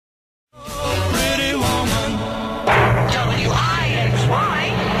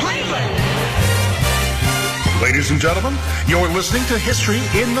gentlemen, you're listening to History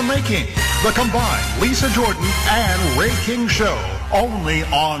in the Making, the combined Lisa Jordan and Ray King show, only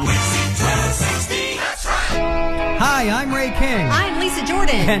on WIXY1260. That's right. Hi, I'm Ray King. I'm Lisa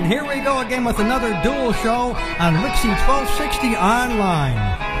Jordan. And here we go again with another dual show on WIXY1260 online.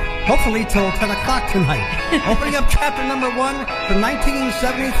 Hopefully till 10 o'clock tonight. Opening up chapter number 1 from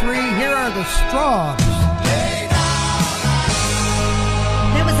 1973, here are the Straws.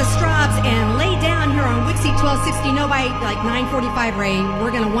 That was the Straws and Lay Down here on WIXY1260. No, by like 9:45, Ray,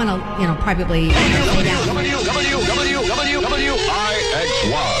 we're going to want to, probably lay down. WIXY,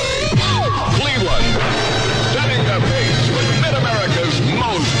 Cleveland, setting the pace with Mid-America's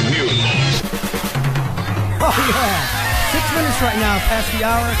most music. Oh, yeah. 6 minutes right now past the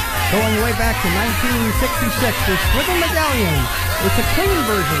hour, going way back to 1966. It's Squiggle Medallion. It's a clean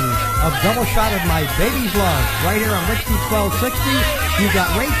version of Double Shot of My Baby's Love. Right here on WIXY1260. You got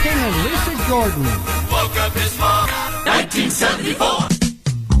Ray King and Lisa Jordan. Woke up this morning, 1974.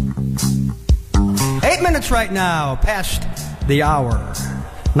 8 minutes right now past the hour.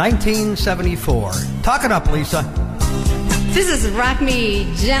 1974. Talk it up, Lisa. This is Rock Me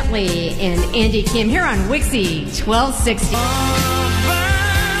Gently and Andy Kim here on WIXY1260.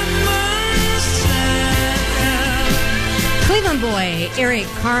 Cleveland boy Eric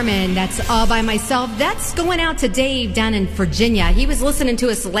Carmen, that's All By Myself. That's going out to Dave down in Virginia. He was listening to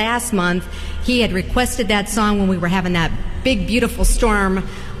us last month. He had requested that song when we were having that big, beautiful storm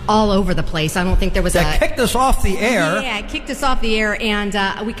all over the place. I don't think there was that kicked us off the air. Yeah, it kicked us off the air, and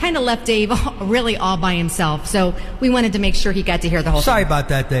we kind of left Dave really all by himself. So we wanted to make sure he got to hear the whole Sorry thing. about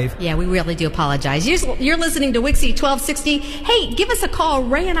that, Dave. Yeah, we really do apologize. You're listening to WIXY1260. Hey, give us a call.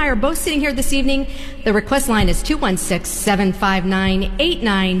 Ray and I are both sitting here this evening. The request line is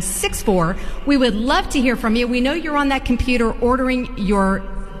 216-759-8964. We would love to hear from you. We know you're on that computer ordering your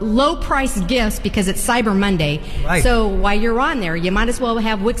low-priced gifts because it's Cyber Monday. Right. So while you're on there, you might as well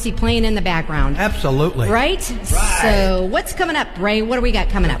have WIXY playing in the background. Absolutely. Right? So what's coming up, Ray? What do we got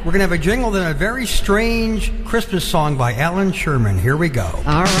coming up? We're going to have a jingle, then a very strange Christmas song by Alan Sherman. Here we go.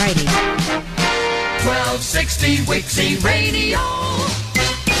 All righty. 1260 WIXY Radio.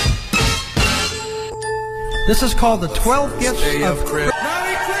 This is called the 12 Gifts of Christmas.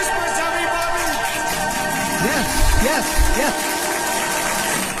 Merry Christmas, everybody! Yes.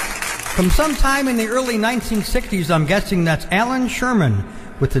 From sometime in the early 1960s, I'm guessing that's Alan Sherman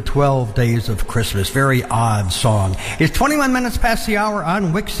with the 12 Days of Christmas. Very odd song. It's 21 minutes past the hour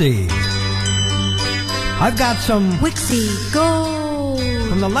on WIXY. I've got some WIXY Gold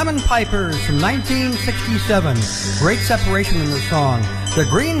from the Lemon Pipers from 1967. Great separation in the song. The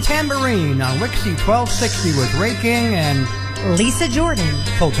Green Tambourine on WIXY1260 with Ray King and Lisa Jordan.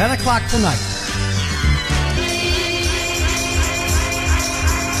 Till 10 o'clock tonight.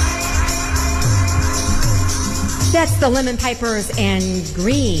 That's the Lemon Pipers and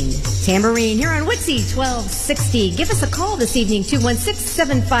Green Tambourine here on WIXY1260. Give us a call this evening,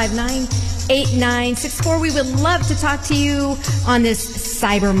 216-759-8964. We would love to talk to you on this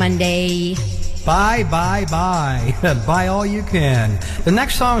Cyber Monday. Buy. Buy all you can. The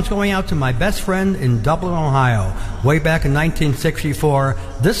next song is going out to my best friend in Dublin, Ohio. Way back in 1964,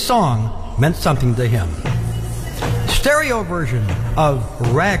 this song meant something to him. Stereo version of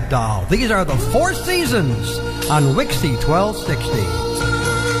Ragdoll. These are the Four Seasons on WIXY1260.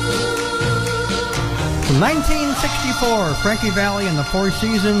 From 1964, Frankie Valli and the Four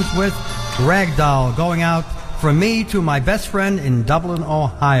Seasons with Ragdoll, going out from me to my best friend in Dublin,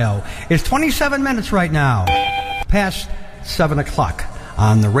 Ohio. It's 27 minutes right now past 7 o'clock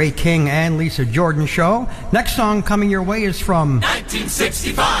on the Ray King and Lisa Jordan show. Next song coming your way is from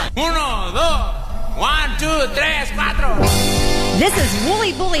 1965. 1, 2, 3, 4. This is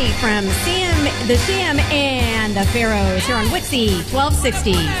Wooly Bully from the Sham and the Pharaohs here on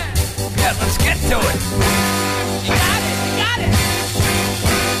WIXY1260. Yeah, let's get to it. You got it.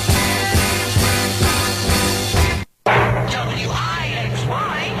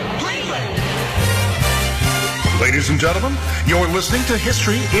 WIXY, Cleveland. Ladies and gentlemen, you're listening to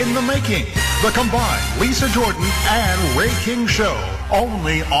History in the Making, the combined Lisa Jordan and Ray King show,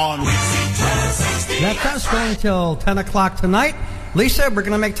 only on WIXY1260. That's us going till 10 o'clock tonight. Lisa, we're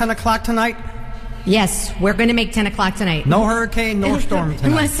going to make 10 o'clock tonight? Yes, we're going to make 10 o'clock tonight. No hurricane, no storm tonight.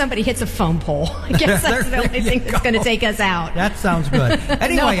 Unless somebody hits a phone pole. I guess that's the only thing that's going to take us out. That sounds good.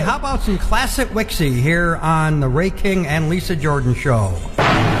 Anyway, How about some classic WIXY here on the Ray King and Lisa Jordan show?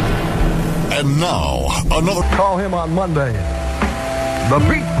 And now, another... Call him on Monday. The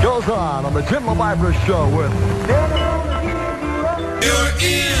beat goes on the Jim LeBiber show with... You're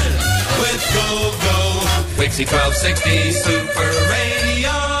in with Go Go. WIXY1260 Super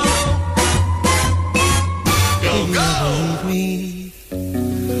Radio. Go Go.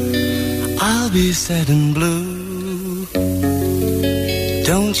 be sad and blue.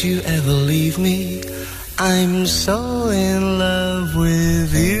 Don't you ever leave me. I'm so in love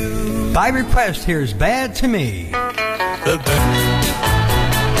with you. By request, here's Bad to Me.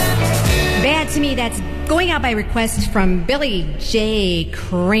 Bad to Me, that's going out by request from Billy J.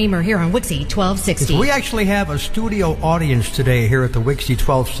 Kramer here on WIXY1260. We actually have a studio audience today here at the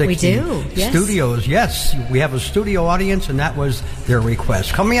WIXY1260 We do, yes. Studios. Yes, we have a studio audience, and that was their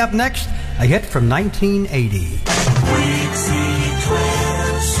request. Coming up next, a hit from 1980.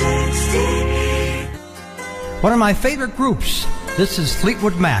 WIXY1260. One of my favorite groups. This is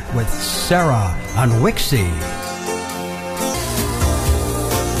Fleetwood Mac with Sarah on WIXY.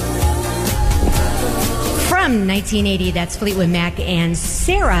 From 1980, that's Fleetwood Mac and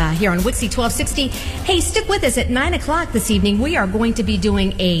Sarah here on WIXY1260. Hey, stick with us at 9 o'clock this evening. We are going to be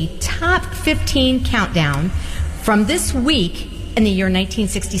doing a top 15 countdown from this week in the year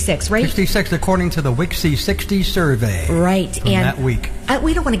 1966, right? 66, according to the WIXY 60 survey. Right. From that week.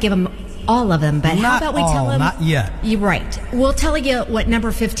 We don't want to give them all of them, but how about we tell them? Not yet. You're right. We'll tell you what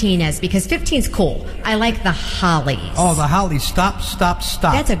number 15 is, because 15's cool. I like the Hollies. Oh, the Hollies, Stop, Stop,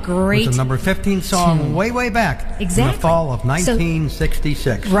 Stop. That's a great was the number 15 song tune. way back. Exactly. In the fall of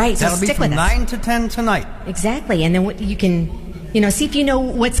 1966. Right, so That'll be stick from with us. 9 to 10 tonight. Exactly, and then you can, see if you know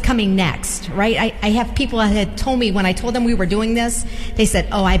what's coming next, right? I have people that had told me when I told them we were doing this, they said,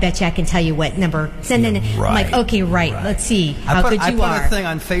 oh, I bet you I can tell you what number. Send in. I'm like, okay, right. Let's see how good you are. I put a thing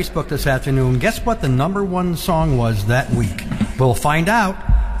on Facebook this afternoon. Guess what the number one song was that week? We'll find out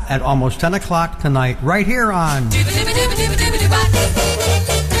at almost 10 o'clock tonight, right here on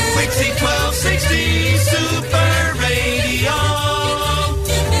WIXY1260 Super Radio.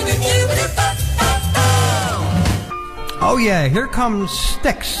 Oh yeah, here comes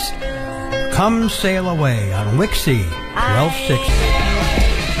Styx. Come Sail Away on WIXY 1260.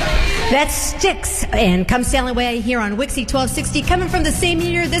 That's Styx and Come Sailing Away here on WIXY1260. Coming from the same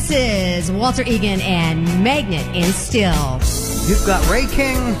year, this is Walter Egan and Magnet and Still. You've got Ray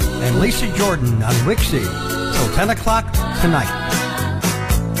King and Lisa Jordan on WIXY till 10 o'clock tonight.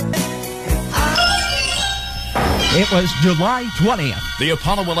 It was July 20th. The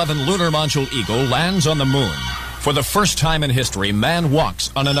Apollo 11 lunar module Eagle lands on the moon. For the first time in history, man walks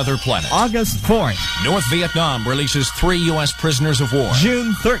on another planet. August 4th. North Vietnam releases 3 U.S. prisoners of war.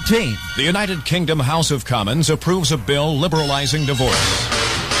 June 13th. The United Kingdom House of Commons approves a bill liberalizing divorce.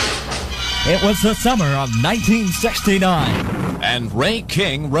 It was the summer of 1969. And Ray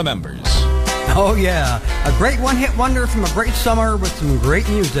King remembers. Oh yeah, a great one-hit wonder from a great summer with some great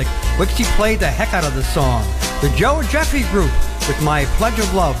music. WIXY played the heck out of the song. The Joe Jeffy Group with My Pledge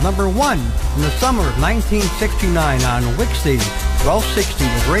of Love, number 1 in the summer of 1969 on WIXY 1260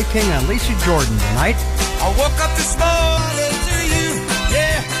 with Ray King and Lisa Jordan tonight. I woke up this morning to you,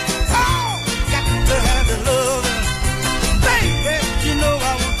 yeah. Oh, got to have your loving. Baby, you know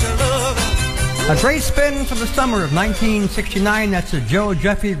I want your loving. A great spin for the summer of 1969. That's the Joe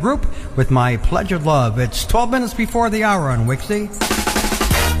Jeffy Group with My Pledge of Love. It's 12 minutes before the hour on WIXY.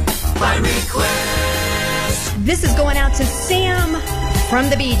 By request. This is going out to Sam from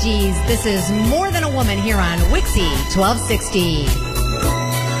the Bee Gees. This is More Than a Woman here on WIXY 1260.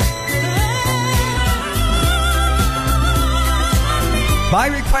 By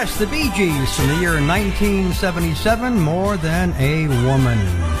request, the Bee Gees from the year 1977, More Than a Woman.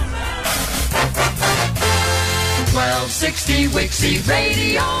 1260 WIXY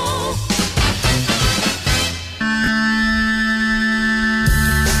Radio.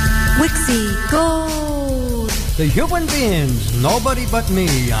 WIXY Gold. The Human Beings, Nobody But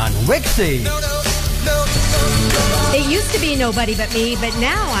Me on WIXY. It used to be Nobody But Me, but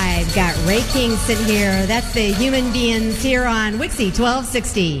now I've got Ray King sitting here. That's the Human Beings here on WIXY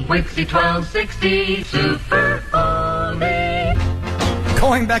 1260. WIXY 1260 Super Oldie.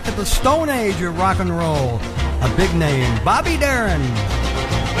 Going back to the Stone Age of rock and roll, a big name, Bobby Darin.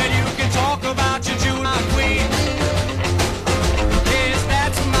 When you can talk about your July queen. Yes,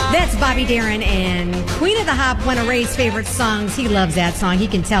 that's my. That's Bobby Darin and Queen of the Hop, one of Ray's favorite songs. He loves that song. He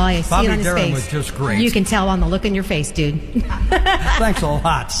can tell. I see Bobby it on his Darin face. was just great. You can tell on the look in your face, dude. Thanks a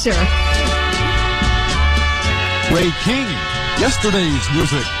lot. Sure. Ray King, yesterday's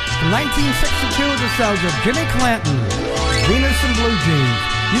music. From 1962, the sounds of Jimmy Clanton, Venus and Blue Jeans.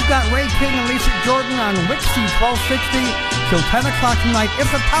 You've got Ray King and Lisa Jordan on WIXY 1260 till 10 o'clock tonight if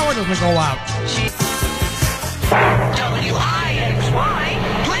the power doesn't go out. WIXY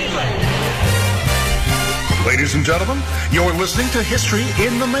Cleveland. Ladies and gentlemen, you're listening to History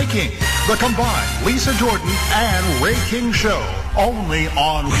in the Making, the combined Lisa Jordan and Ray King show, only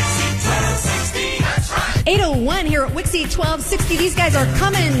on WIXY 1260. 8:01 here at WIXY 1260. These guys are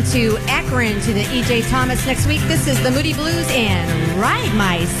coming to Akron to the E.J. Thomas next week. This is the Moody Blues and Ride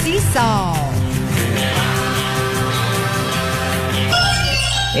My Seesaw.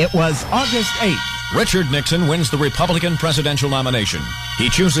 It was August 8th. Richard Nixon wins the Republican presidential nomination. He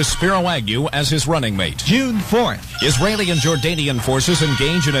chooses Spiro Agnew as his running mate. June 4th. Israeli and Jordanian forces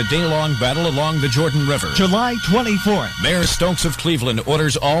engage in a day-long battle along the Jordan River. July 24th. Mayor Stokes of Cleveland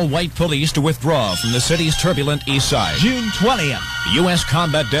orders all white police to withdraw from the city's turbulent east side. June 20th. U.S.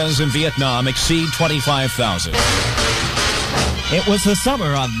 combat deaths in Vietnam exceed 25,000. It was the summer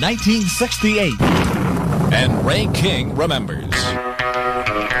of 1968. And Ray King remembers.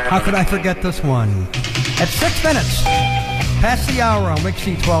 How could I forget this one? At 6 minutes past the hour on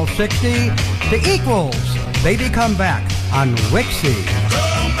WIXY 1260, The Equals, Baby Come Back on WIXY.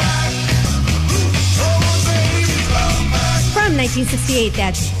 From 1968,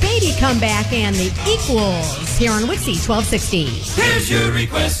 that's Baby Come Back and The Equals here on WIXY 1260. Here's your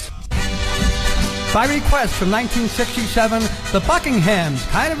request. By request from 1967, The Buckinghams,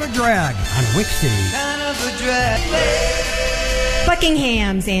 Kind of a Drag on WIXY. Kind of a drag.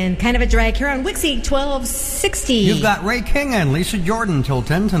 Buckingham's and Kind of a Drag here on WIXY 1260. You've got Ray King and Lisa Jordan till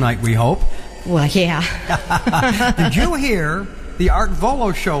 10 tonight, we hope. Well, yeah. Did you hear the Art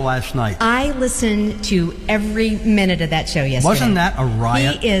Volo show last night? I listened to every minute of that show yesterday. Wasn't that a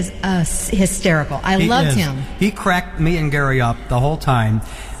riot? He is hysterical. I loved him. He cracked me and Gary up the whole time.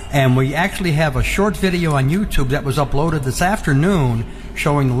 And we actually have a short video on YouTube that was uploaded this afternoon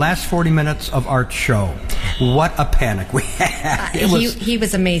showing the last 40 minutes of Art's show. What a panic we had. He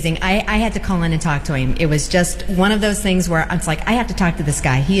was amazing. I had to call in and talk to him. It was just one of those things where I was like, I have to talk to this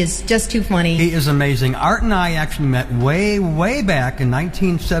guy. He is just too funny. He is amazing. Art and I actually met way, way back in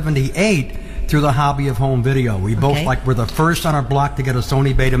 1978 through the hobby of home video. We both were the first on our block to get a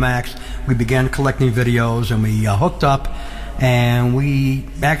Sony Betamax. We began collecting videos and we hooked up. And we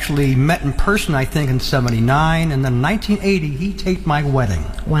actually met in person, I think, in 79. And then in 1980, he taped my wedding.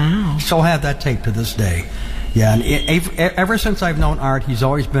 Wow. Still have that tape to this day. Yeah, and ever since I've known Art, he's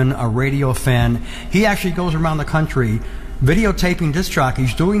always been a radio fan. He actually goes around the country videotaping disc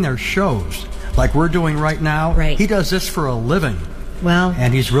jockeys doing their shows, like we're doing right now. Right. He does this for a living. Well,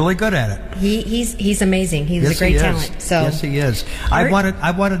 and he's really good at it. He's amazing. He's a great talent. So yes, he is. I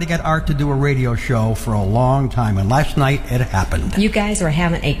wanted to get Art to do a radio show for a long time, and last night it happened. You guys were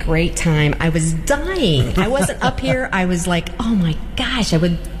having a great time. I was dying. I wasn't up here. I was like, oh my gosh, I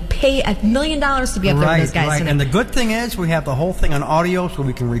would pay $1 million to be up there with those guys tonight. And the good thing is we have the whole thing on audio, so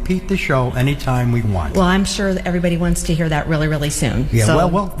we can repeat the show anytime we want. Well, I'm sure that everybody wants to hear that really, really soon. Yeah. So,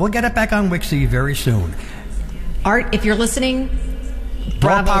 well, we'll get it back on WIXY very soon. Art, if you're listening.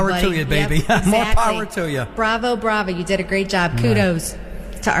 Bravo, more power to you, baby. Yep, exactly. More power to you. Bravo. You did a great job. Kudos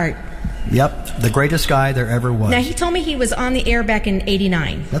to Art. Yep, the greatest guy there ever was. Now, he told me he was on the air back in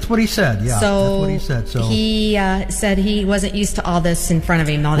 '89. That's what he said, yeah. So that's what he said. So he said he wasn't used to all this in front of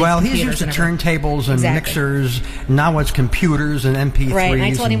him. Well, he's used to turntables and mixers. Now it's computers and MP3s. Right, and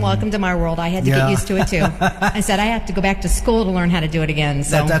I told him, welcome to my world. I had to get used to it, too. I said, I have to go back to school to learn how to do it again.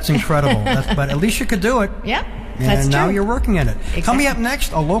 So. That's incredible. But at least you could do it. Yep, that's true. And now you're working at it. Exactly. Coming up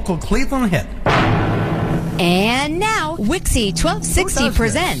next, a local Cleveland hit. And now, WIXY 1260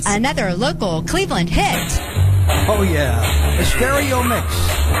 presents another local Cleveland hit. Oh, yeah. The stereo mix.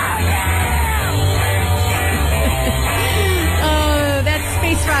 Oh, that's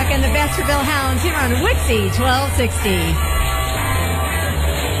Space Rock and the Baskerville Hounds here on WIXY 1260.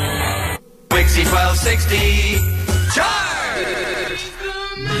 WIXY 1260. Charge!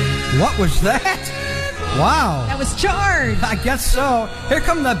 What was that? Wow. That was Charge. I guess so. Here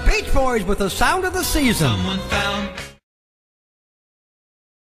come the Beach Boys with the sound of the season. Someone found